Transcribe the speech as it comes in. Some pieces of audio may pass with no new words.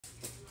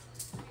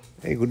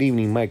Hey, good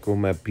evening, Micro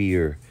Map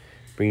here.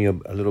 Bringing up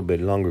a little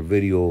bit longer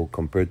video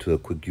compared to the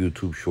quick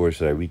YouTube shorts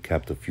that I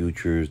recap the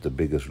futures, the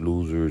biggest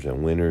losers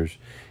and winners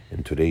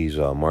in today's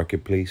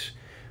marketplace.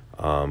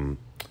 Um,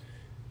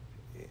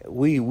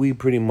 we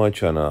pretty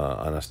much on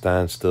a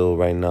standstill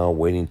right now,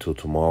 waiting till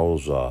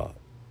tomorrow's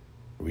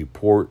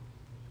report,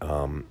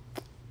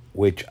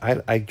 which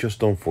I just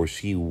don't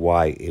foresee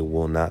why it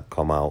will not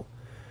come out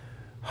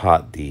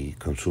hot. The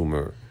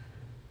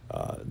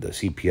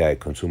CPI,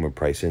 Consumer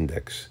Price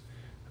Index.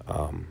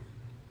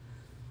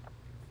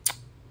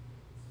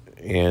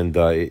 And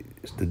the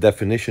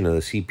definition of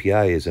the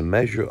CPI is a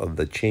measure of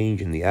the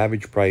change in the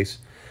average price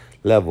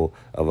level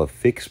of a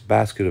fixed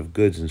basket of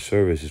goods and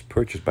services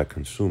purchased by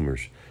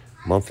consumers.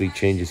 Monthly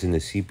changes in the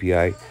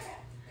CPI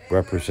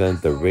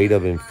represent the rate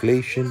of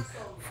inflation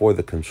for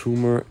the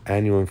consumer.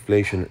 Annual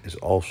inflation is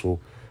also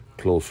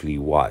closely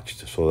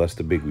watched. So that's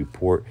the big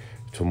report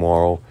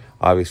tomorrow.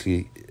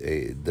 Obviously,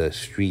 the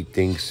street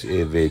thinks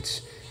if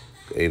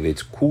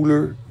it's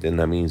cooler, then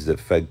that means the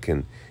Fed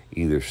can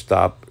either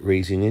stop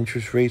raising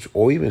interest rates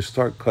or even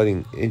start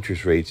cutting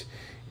interest rates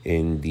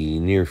in the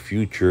near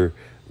future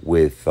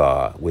with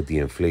the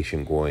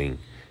inflation going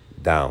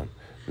down.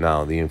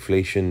 Now, the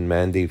inflation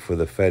mandate for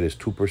the Fed is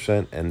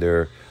 2%, and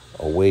they're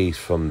a ways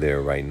from there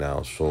right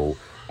now. So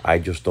I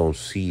just don't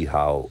see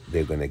how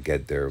they're going to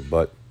get there.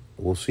 But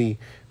we'll see.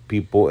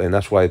 People, and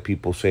that's why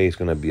people say it's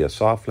going to be a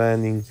soft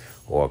landing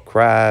or a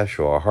crash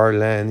or a hard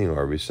landing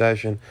or a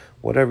recession,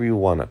 whatever you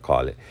want to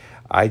call it.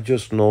 I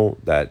just know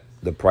that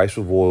the price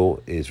of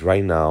oil is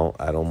right now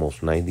at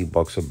almost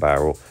 $90 a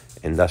barrel,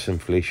 and that's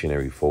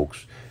inflationary,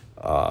 folks.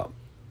 Uh,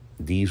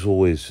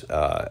 Diesel is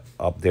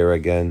up there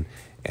again,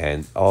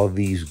 and all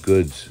these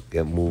goods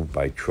get moved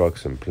by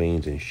trucks and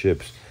planes and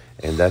ships,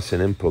 and that's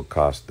an input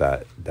cost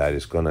that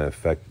is going to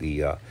affect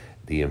the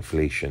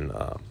inflation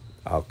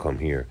outcome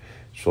here.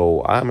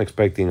 So I'm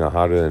expecting a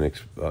hotter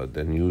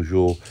than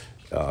usual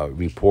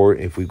report.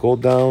 If we go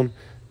down,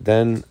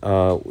 then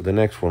the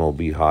next one will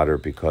be hotter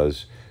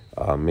because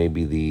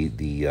maybe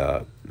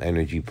the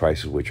energy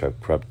prices, which have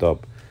crept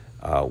up,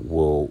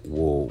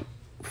 will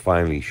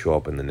finally show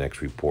up in the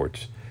next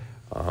reports.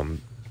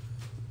 Um,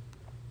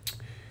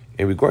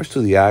 in regards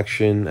to the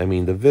action, I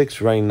mean, the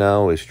VIX right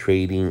now is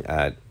trading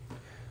at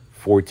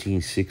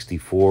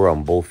 1464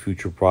 on both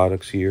future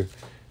products here,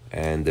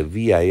 and the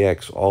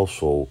VIX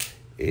also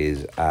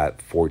is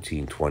at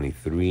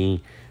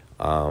 1423.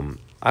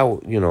 I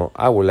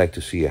would like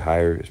to see it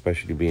higher,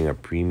 especially being a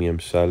premium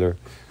seller.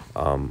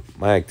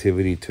 My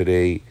activity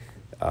today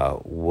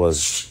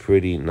was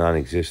pretty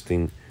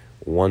non-existent.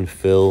 One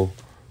fill.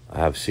 I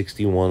have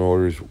 61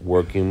 orders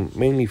working,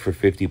 mainly for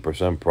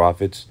 50%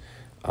 profits.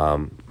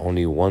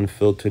 Only one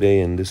fill today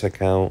in this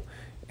account,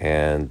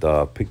 and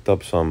picked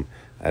up some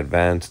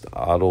advanced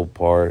auto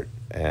part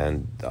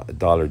and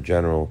Dollar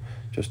General.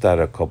 Just add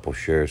a couple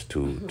shares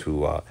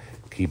to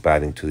keep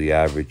adding to the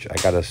average. I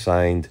got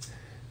assigned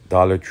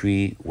Dollar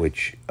Tree,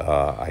 which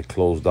I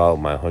closed out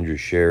my 100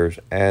 shares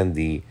and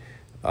the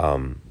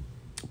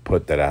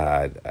put that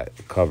I had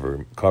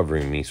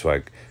covering me, so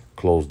I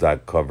closed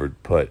that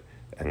covered put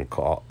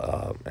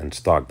and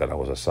stock that I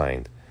was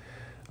assigned.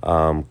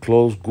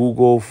 Closed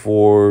Google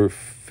for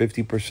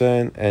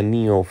 50% and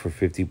Neo for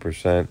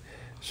 50%.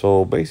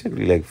 So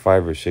basically like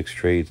 5 or 6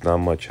 trades, not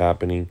much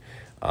happening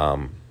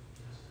um,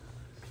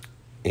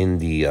 in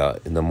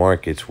the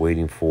markets,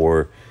 waiting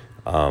for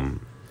the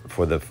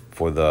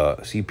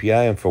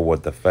CPI and for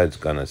what the Fed's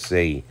gonna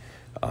say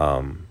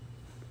um,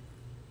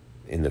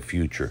 in the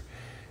future.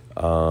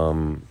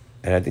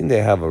 And I think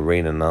they have a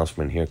rate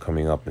announcement here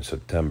coming up in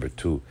September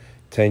too.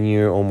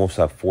 10-year almost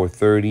at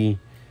 430.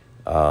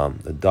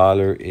 The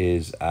dollar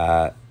is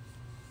at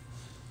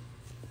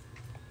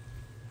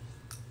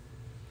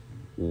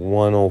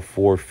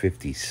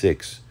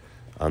 104.56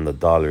 on the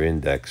dollar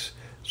index.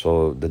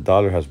 So the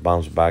dollar has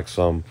bounced back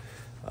some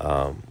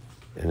and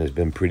has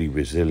been pretty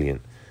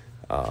resilient.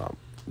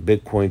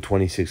 Bitcoin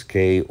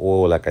 26K,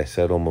 oil like I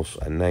said almost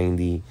at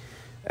 90.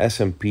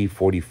 S&P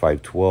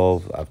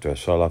 4512 after a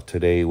sell-off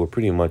today. We're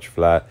pretty much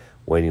flat,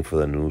 waiting for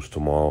the news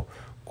tomorrow.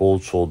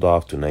 Gold sold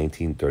off to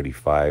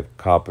 1935.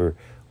 Copper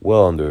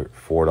well under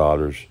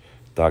 $4.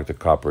 Dr.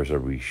 Copper is a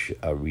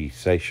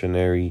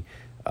recessionary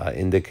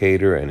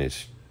indicator, and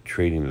it's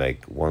trading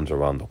like one's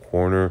around the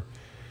corner.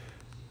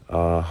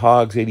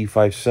 Hogs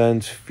 85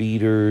 cents,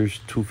 feeders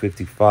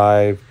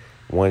 255,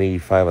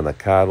 185 on the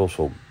cattle.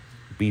 So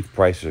beef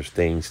prices are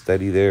staying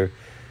steady there.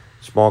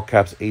 Small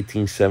caps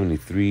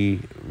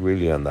 1873,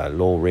 really on that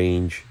low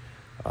range.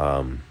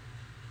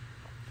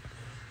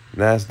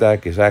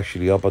 Nasdaq is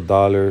actually up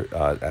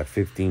 $1 at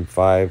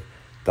 15.5.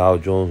 Dow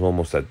Jones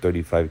almost at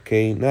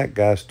 35K. Nat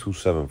Gas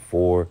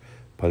 274.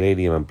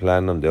 Palladium and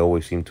platinum, they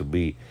always seem to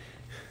be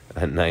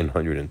at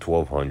 900 and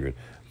 1200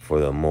 for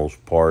the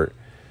most part.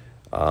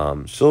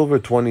 Silver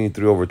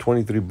 23 over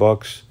 23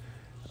 bucks.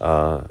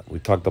 We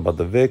talked about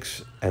the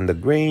VIX and the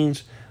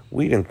grains.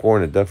 Wheat and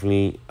corn are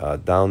definitely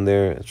down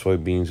there.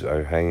 Soybeans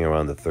are hanging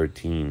around the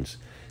 13s,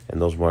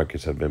 and those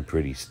markets have been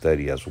pretty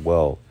steady as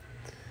well.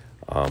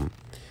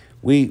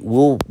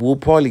 we'll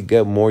probably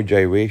get more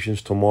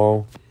gyrations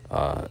tomorrow.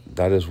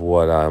 That is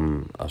what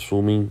I'm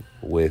assuming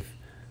with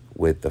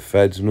the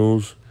Fed's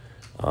news.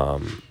 I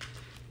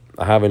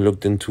haven't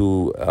looked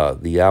into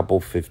the Apple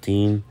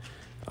 15.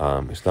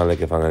 It's not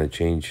like if I'm gonna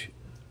change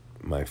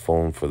my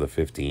phone for the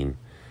 15.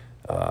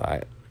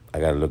 I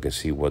gotta look and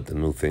see what the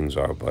new things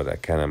are, but I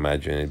can't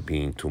imagine it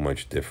being too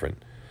much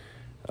different.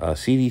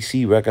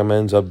 CDC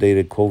recommends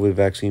updated COVID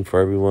vaccine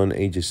for everyone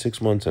ages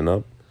 6 months and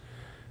up.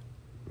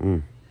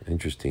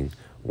 Interesting.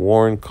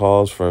 Warren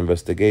calls for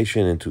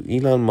investigation into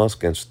Elon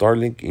Musk and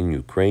Starlink in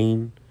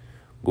Ukraine.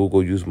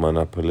 Google used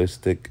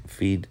monopolistic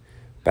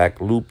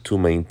feedback loop to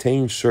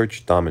maintain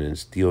search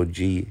dominance.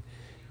 DOJ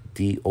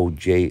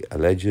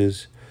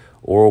alleges.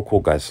 Oracle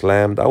got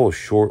slammed. I was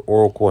short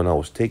Oracle and I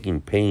was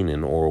taking pain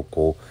in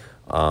Oracle.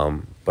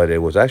 But it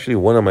was actually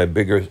one of my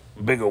bigger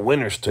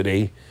winners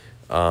today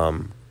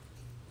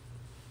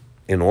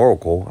in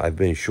Oracle. I've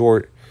been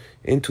short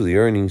into the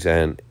earnings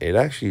and it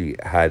actually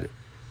had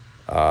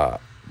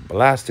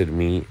blasted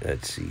me.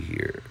 Let's see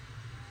here.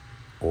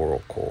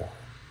 Oracle.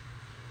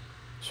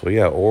 So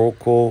yeah,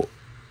 Oracle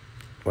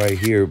right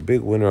here,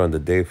 big winner on the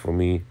day for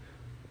me.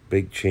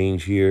 Big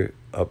change here,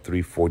 up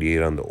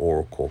 348 on the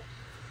Oracle.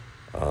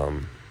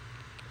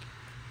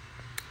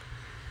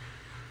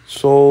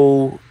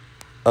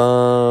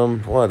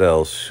 What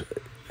else?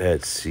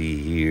 Let's see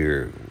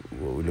here.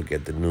 We look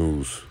at the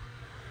news.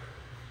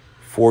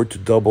 Ford to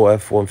double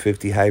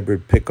F-150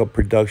 hybrid pickup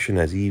production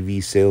as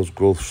EV sales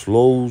growth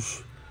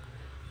slows.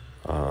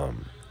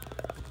 On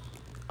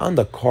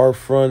the car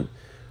front,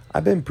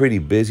 I've been pretty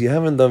busy. I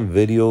haven't done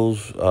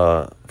videos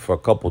for a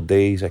couple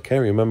days. I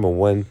can't remember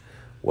when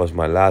was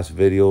my last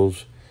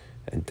videos.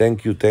 And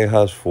thank you,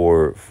 Tejas,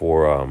 for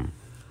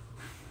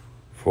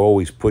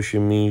always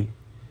pushing me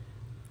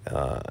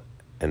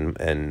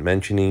and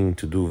mentioning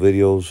to do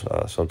videos.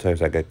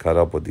 Sometimes I get caught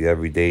up with the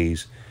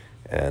everydays.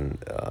 And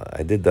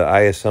I did the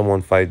ISM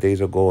one 5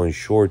 days ago in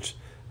shorts.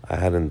 I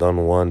hadn't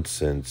done one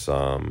since,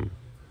 it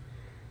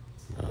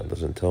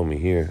doesn't tell me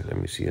here. Let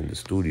me see in the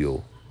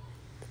studio.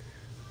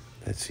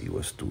 Let's see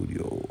what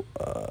studio.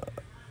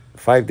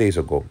 5 days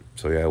ago.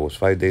 So yeah, it was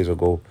 5 days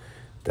ago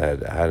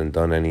that I hadn't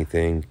done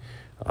anything.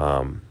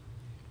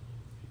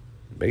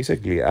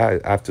 Basically,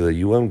 after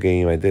the UM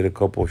game, I did a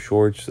couple of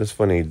shorts. That's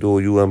funny. Do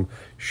a UM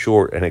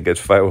short and it gets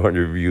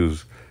 500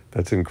 views.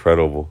 That's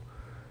incredible.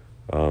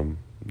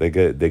 They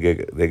get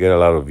a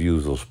lot of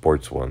views, those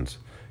sports ones.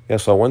 Yeah,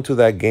 so I went to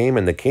that game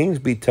and the Kings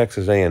beat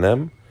Texas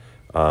A&M,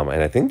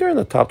 and I think they're in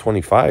the top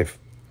 25.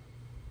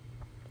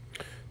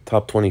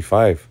 Top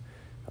 25.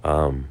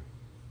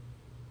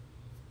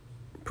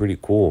 Pretty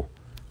cool.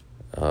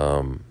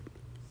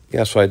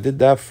 Yeah, so I did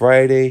that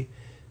Friday,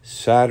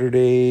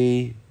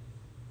 Saturday.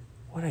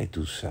 What did I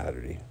do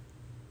Saturday?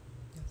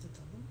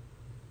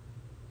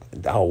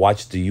 I'll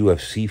watch the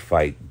UFC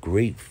fight.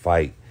 Great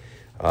fight.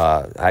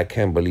 I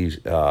can't believe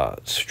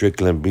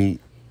Strickland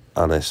beat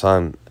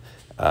Anesan.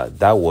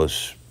 That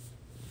was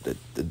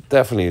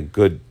definitely a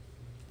good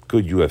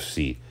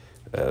UFC.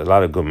 A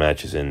lot of good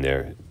matches in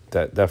there.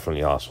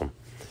 Definitely awesome.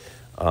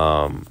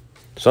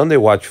 Sunday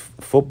watch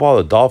football.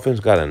 The Dolphins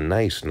got a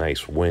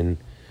nice win.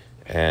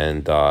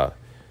 And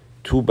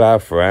too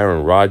bad for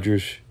Aaron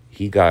Rodgers.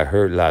 He got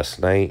hurt last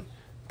night.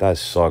 That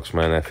sucks,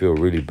 man. I feel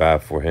really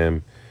bad for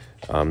him.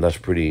 That's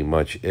pretty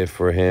much it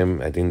for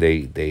him. I think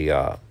they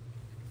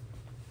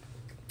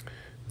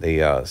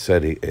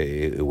said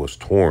it was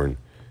torn.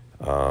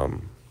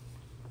 Aaron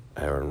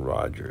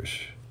Rodgers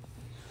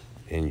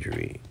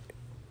injury.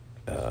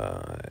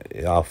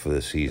 Out for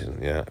the season.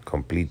 Yeah,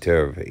 complete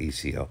tear of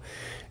ACL.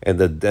 And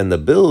the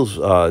Bills,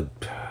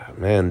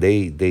 man,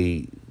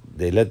 they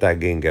let that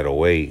game get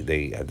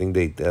away. I think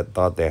they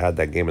thought they had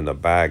that game in the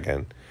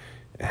bag,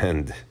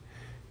 and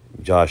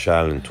Josh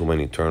Allen, too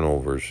many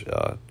turnovers.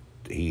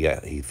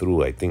 He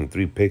threw, I think,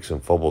 3 picks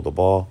and fumbled the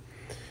ball.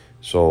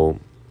 So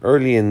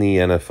early in the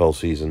NFL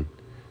season,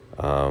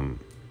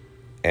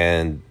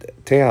 and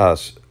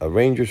Tejas, a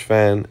Rangers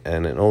fan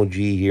and an OG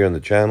here on the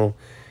channel,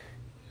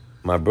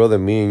 my brother,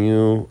 me and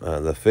you,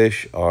 the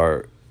Fish,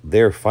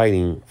 they're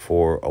fighting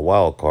for a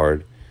wild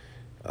card.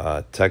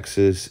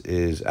 Texas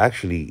is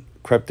actually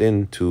crept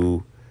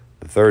into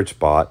the 3rd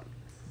spot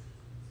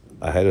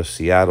ahead of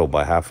Seattle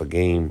by half a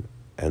game,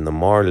 and the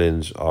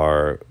Marlins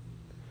are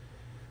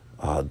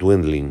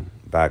dwindling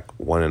back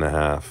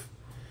 1.5,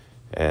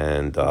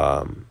 and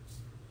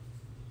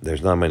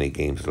there's not many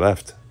games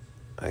left.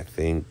 I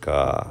think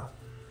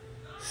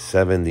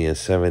 70 and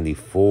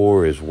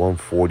 74 is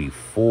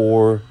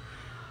 144.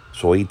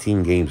 So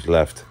 18 games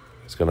left.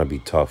 It's going to be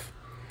tough.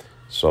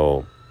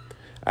 So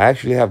I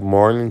actually have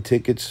Marlin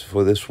tickets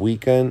for this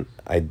weekend.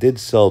 I did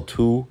sell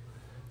 2.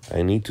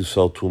 I need to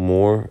sell 2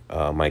 more.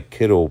 My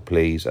kiddo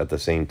plays at the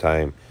same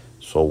time,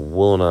 so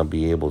will not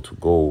be able to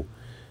go.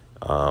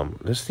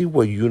 Let's see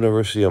what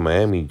University of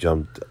Miami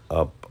jumped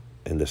up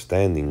in the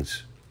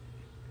standings.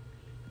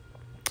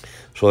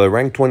 So they're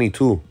ranked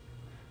 22.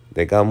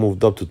 They got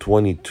moved up to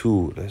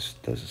 22. Let's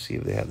see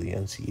if they have the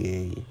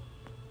NCAA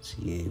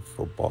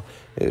football.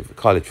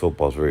 College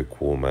football is very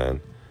cool,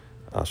 man.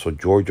 So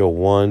Georgia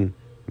won,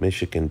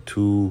 Michigan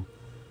 2,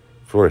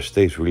 Florida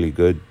State's really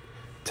good.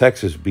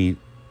 Texas beat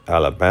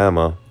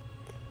Alabama,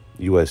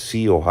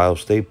 USC, Ohio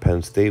State,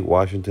 Penn State,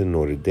 Washington,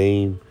 Notre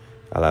Dame.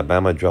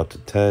 Alabama dropped to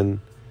 10.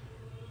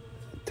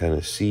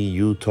 Tennessee,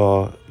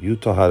 Utah.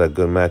 Utah had a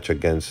good match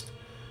against,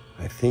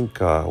 I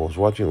think I was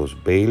watching, it was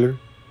Baylor.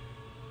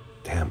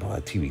 Damn, bro,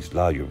 that TV's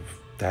loud. Your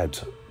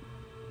dad's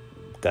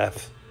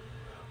deaf.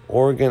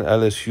 Oregon,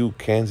 LSU,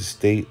 Kansas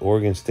State,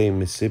 Oregon State,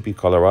 Mississippi,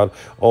 Colorado.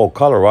 Oh,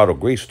 Colorado,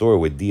 great story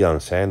with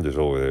Deion Sanders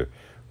over there.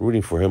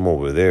 Rooting for him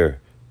over there.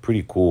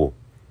 Pretty cool.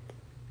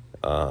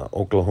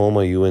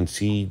 Oklahoma,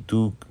 UNC,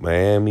 Duke,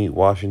 Miami,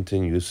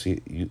 Washington,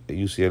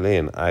 UCLA,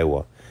 and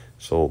Iowa.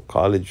 So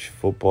college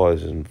football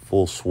is in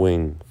full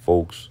swing,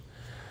 folks.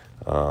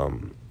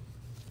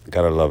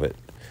 Gotta love it.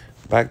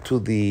 Back to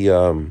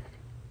the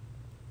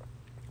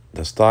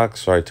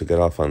stocks. Sorry to get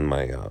off on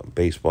my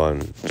baseball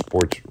and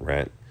sports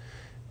rant.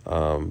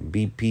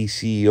 BP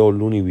CEO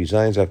Looney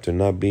resigns after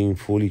not being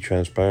fully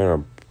transparent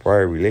on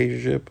prior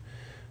relationship.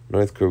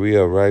 North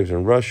Korea arrives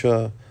in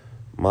Russia.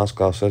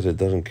 Moscow says it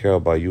doesn't care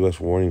about U.S.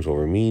 warnings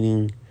over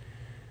meeting.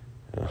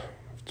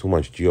 Too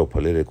much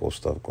geopolitical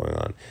stuff going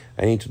on.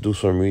 I need to do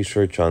some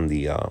research on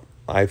the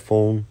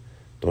iPhone.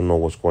 Don't know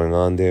what's going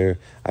on there.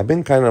 I've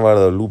been kind of out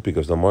of the loop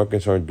because the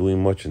markets aren't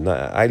doing much. And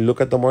I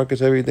look at the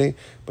markets every day,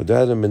 but there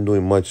hasn't been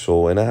doing much.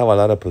 So, and I have a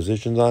lot of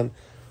positions on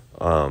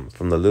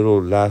from the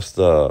little last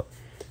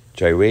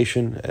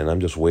gyration, and I'm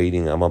just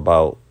waiting. I'm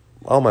about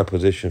all my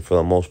position for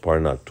the most part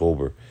in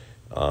October,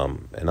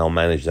 and I'll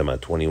manage them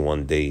at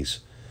 21 days.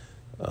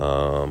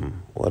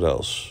 What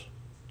else?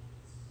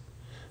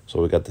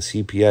 So we got the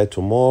CPI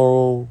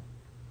tomorrow.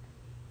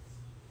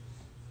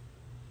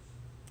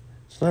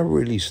 It's not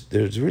really,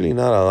 there's really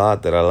not a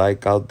lot that I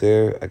like out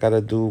there. I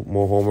gotta do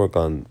more homework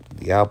on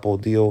the Apple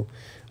deal.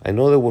 I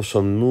know there was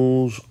some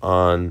news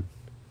on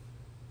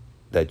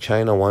that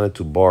China wanted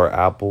to bar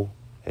Apple,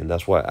 and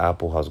that's why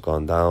Apple has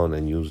gone down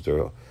and used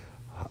their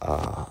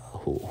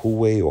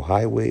Huawei or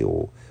Highway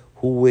or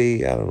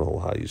Huawei, I don't know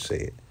how you say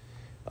it,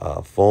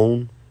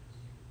 phone.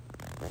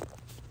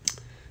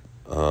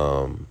 Here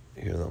are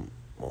the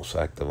most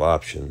active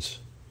options.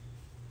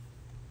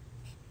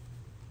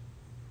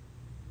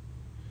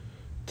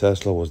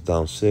 Tesla was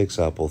down 6,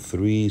 Apple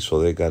 3, so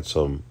they got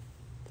some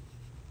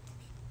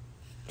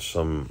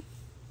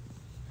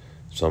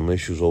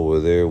issues over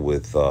there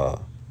with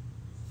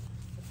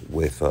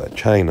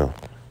China.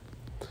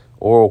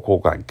 Oracle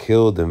got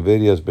killed.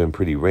 Nvidia's been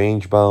pretty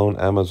range bound.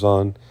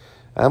 Amazon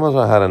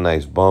had a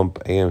nice bump.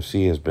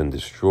 AMC has been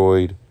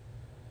destroyed.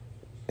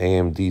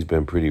 AMD's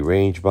been pretty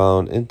range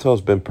bound.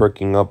 Intel's been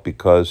perking up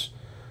because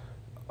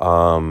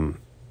the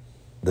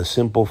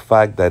simple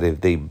fact that if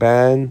they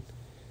ban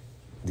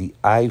the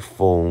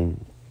iPhone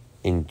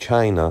in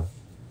China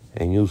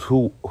and use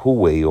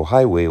Huawei or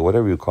Highway or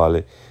whatever you call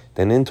it,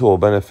 then Intel will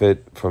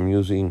benefit from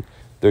using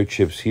their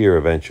chips here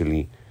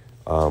eventually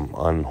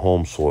on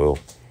home soil.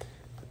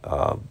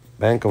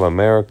 Bank of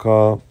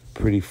America,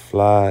 pretty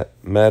flat.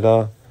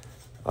 Meta,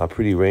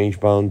 pretty range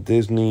bound.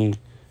 Disney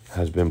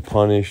has been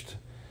punished.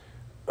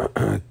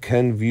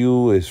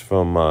 Kenvue is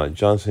from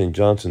Johnson &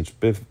 Johnson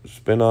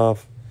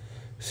spinoff.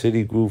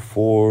 Citigroup,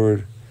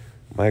 Ford,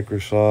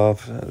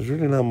 Microsoft. There's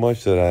really not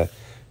much that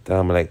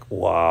I'm like,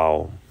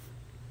 wow.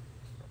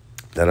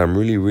 That I'm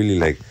really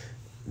like,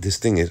 this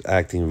thing is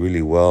acting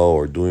really well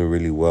or doing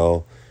really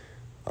well.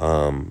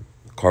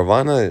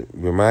 Carvana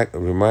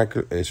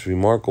it's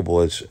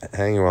remarkable. It's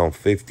hanging around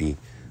 $50.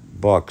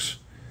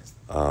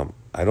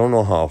 I don't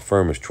know how a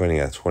firm is trending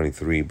at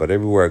 23, but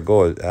everywhere I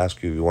go, it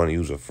asks you if you want to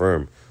use a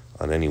firm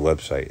on any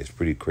website. It's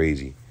pretty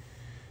crazy.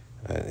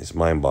 It's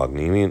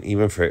mind-boggling.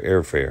 Even for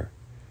airfare,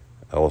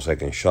 I was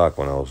like in shock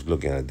when I was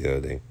looking at it the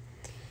other day.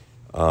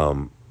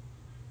 What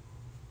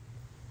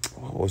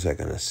was I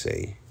gonna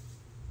say?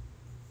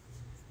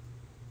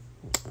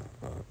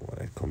 When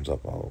it comes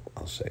up, I'll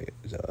say it.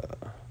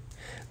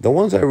 The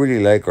ones I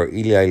really like are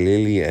Eli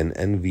Lilly and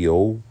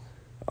NVO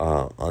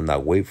on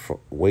that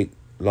weight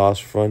loss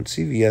front.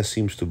 CVS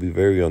seems to be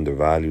very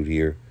undervalued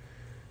here.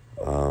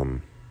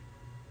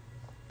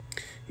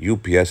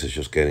 UPS is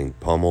just getting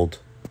pummeled.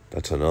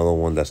 That's another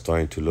one that's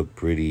starting to look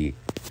pretty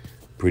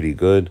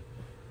good.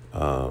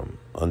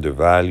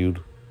 Undervalued.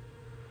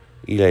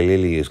 Eli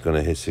Lilly is going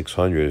to hit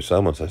 600. It's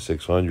almost at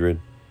 600.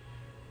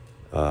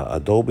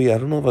 Adobe, I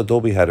don't know if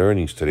Adobe had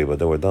earnings today, but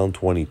they were down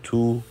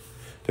 22.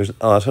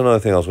 That's another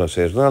thing I was going to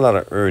say. There's not a lot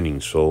of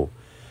earnings, so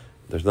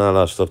there's not a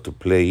lot of stuff to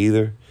play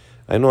either.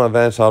 I know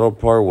Advance Auto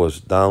Part was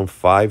down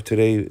 5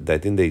 today. I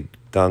think they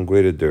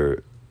downgraded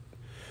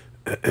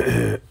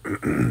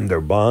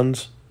their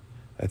bonds.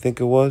 I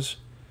think it was.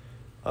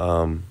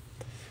 I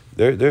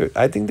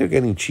think they're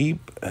getting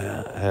cheap,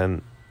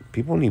 and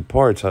people need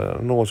parts. I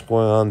don't know what's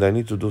going on there. I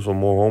need to do some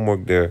more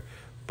homework there,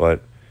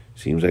 but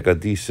seems like a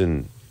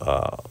decent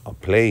a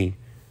play.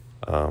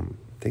 I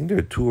think they're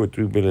a $2 or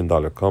 $3 billion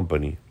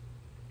company.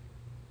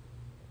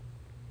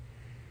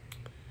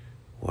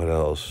 What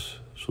else?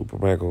 Super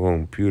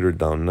Microcomputer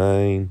down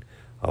 9.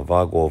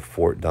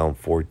 Avago down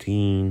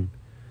 14.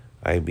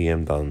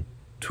 IBM down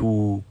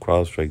 2,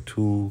 CrowdStrike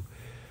 2.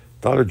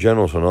 Dollar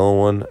General's another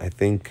one. I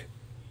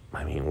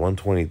mean,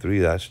 123,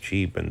 that's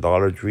cheap. And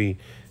Dollar Tree,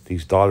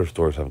 these dollar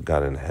stores have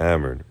gotten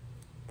hammered.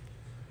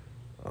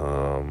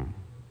 And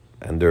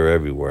they're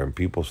everywhere. And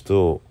people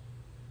still,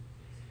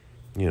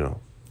 you know,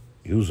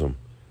 use them.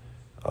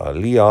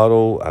 Lee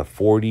Auto at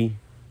 40.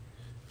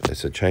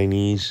 It's a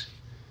Chinese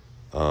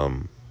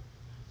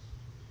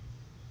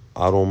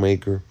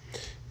automaker.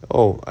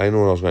 Oh, I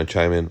know what I was going to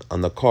chime in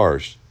on the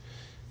cars.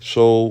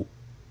 So,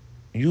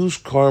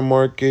 used car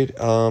market.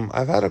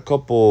 I've had a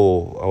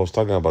couple. I was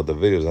talking about the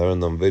videos. I haven't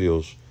done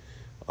videos.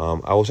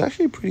 I was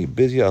actually pretty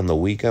busy on the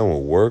weekend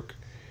with work,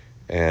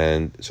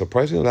 and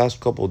surprisingly, the last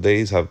couple of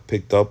days have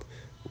picked up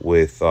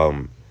with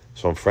some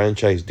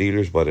franchise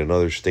dealers, but in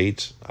other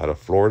states out of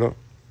Florida.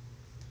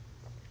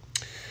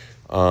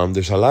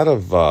 There's a lot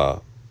of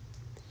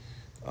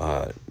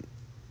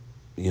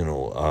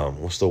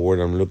what's the word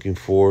I'm looking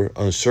for?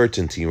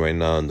 Uncertainty right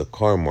now in the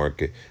car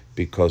market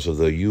because of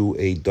the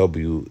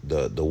UAW,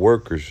 the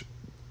workers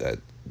that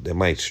they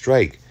might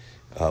strike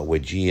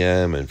with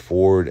GM and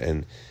Ford,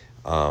 and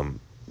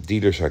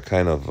dealers are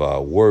kind of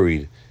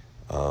worried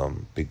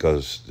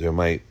because there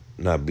might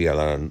not be a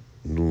lot of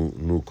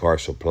new car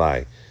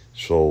supply.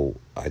 So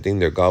I think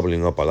they're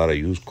gobbling up a lot of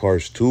used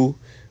cars too.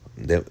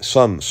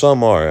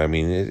 Some are. I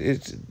mean,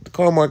 it's the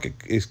car market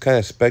is kind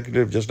of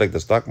speculative, just like the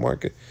stock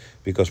market,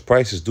 because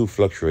prices do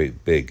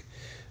fluctuate big.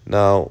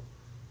 Now,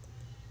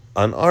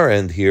 on our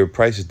end here,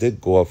 prices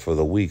did go up for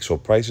the week. So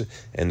prices,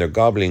 and they're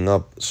gobbling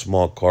up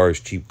small cars,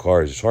 cheap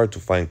cars. It's hard to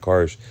find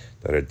cars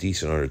that are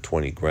decent under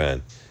 20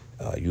 grand,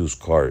 used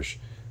cars.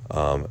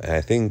 And I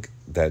think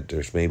that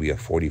there's maybe a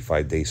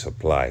 45-day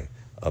supply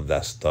of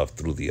that stuff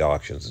through the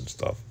auctions and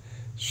stuff.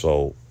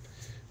 So,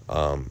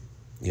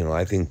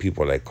 I think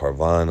people like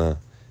Carvana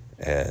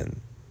and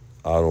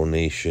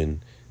AutoNation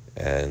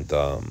and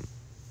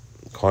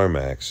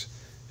CarMax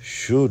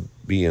should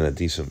be in a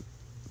decent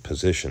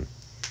position,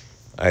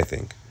 I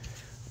think.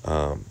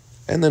 And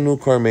the new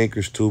car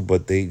makers too,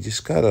 but they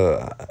just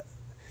gotta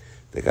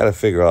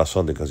figure out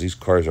something because these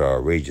cars are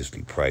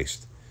outrageously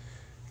priced,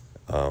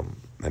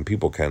 and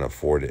people can't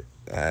afford it.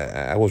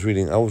 I was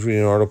reading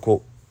an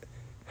article.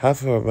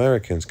 Half of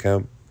Americans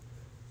can't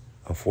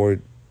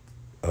afford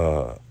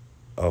a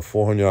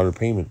 $400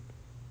 payment.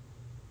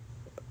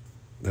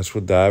 That's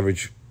what the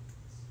average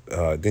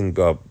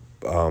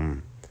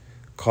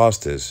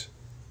cost is.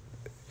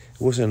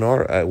 It was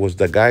it was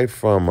the guy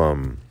from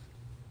I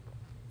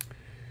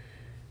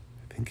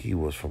think he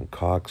was from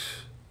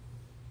Cox.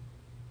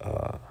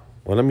 Well,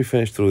 let me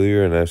finish through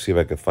here and I'll see if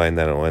I can find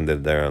that. I'll end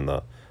it there on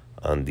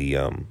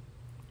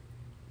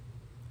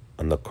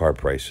the car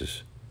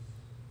prices.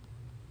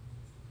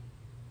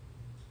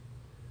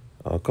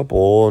 A couple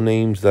oil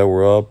names that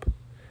were up.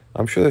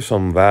 I'm sure there's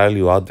some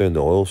value out there in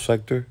the oil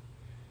sector.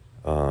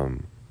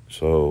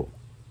 So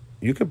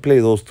you can play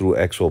those through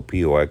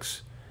XOP or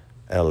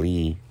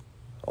XLE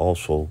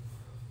also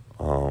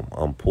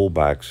on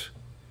pullbacks.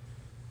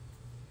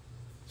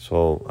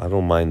 So I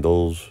don't mind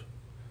those.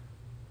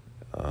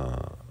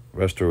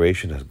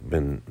 Restoration has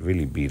been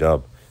really beat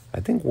up. I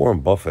think Warren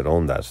Buffett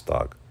owned that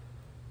stock.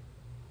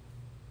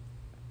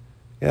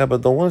 Yeah,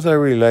 but the ones I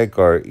really like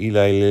are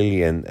Eli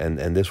Lilly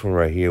and this one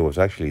right here was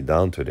actually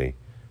down today.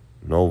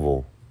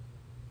 Novo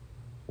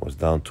was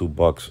down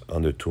 $2,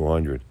 under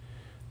 200.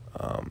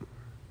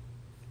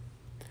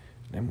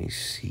 Let me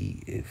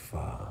see if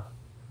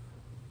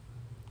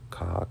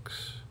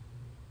Cox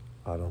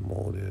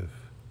Automotive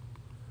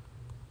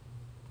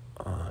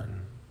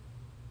on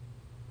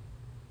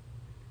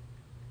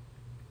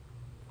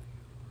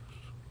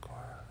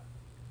car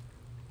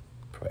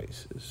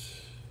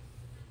prices.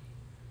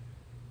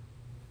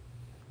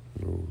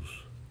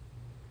 News.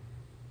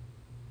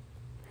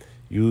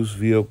 Used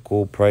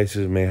vehicle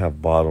prices may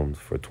have bottomed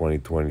for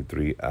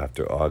 2023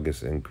 after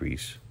August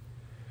increase.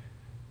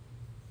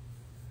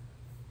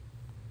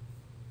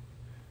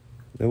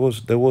 There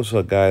was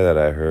a guy that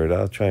I heard.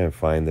 I'll try and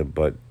find it,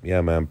 but yeah,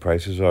 man,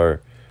 prices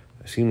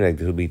seem like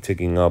they'll be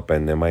ticking up,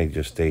 and they might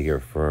just stay here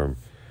firm.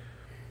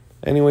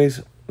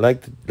 Anyways,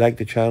 like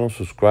the channel,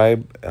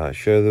 subscribe,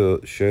 share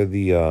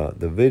the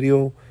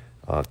video,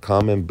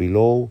 comment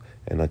below,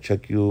 and I'll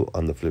check you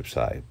on the flip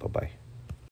side. Bye bye.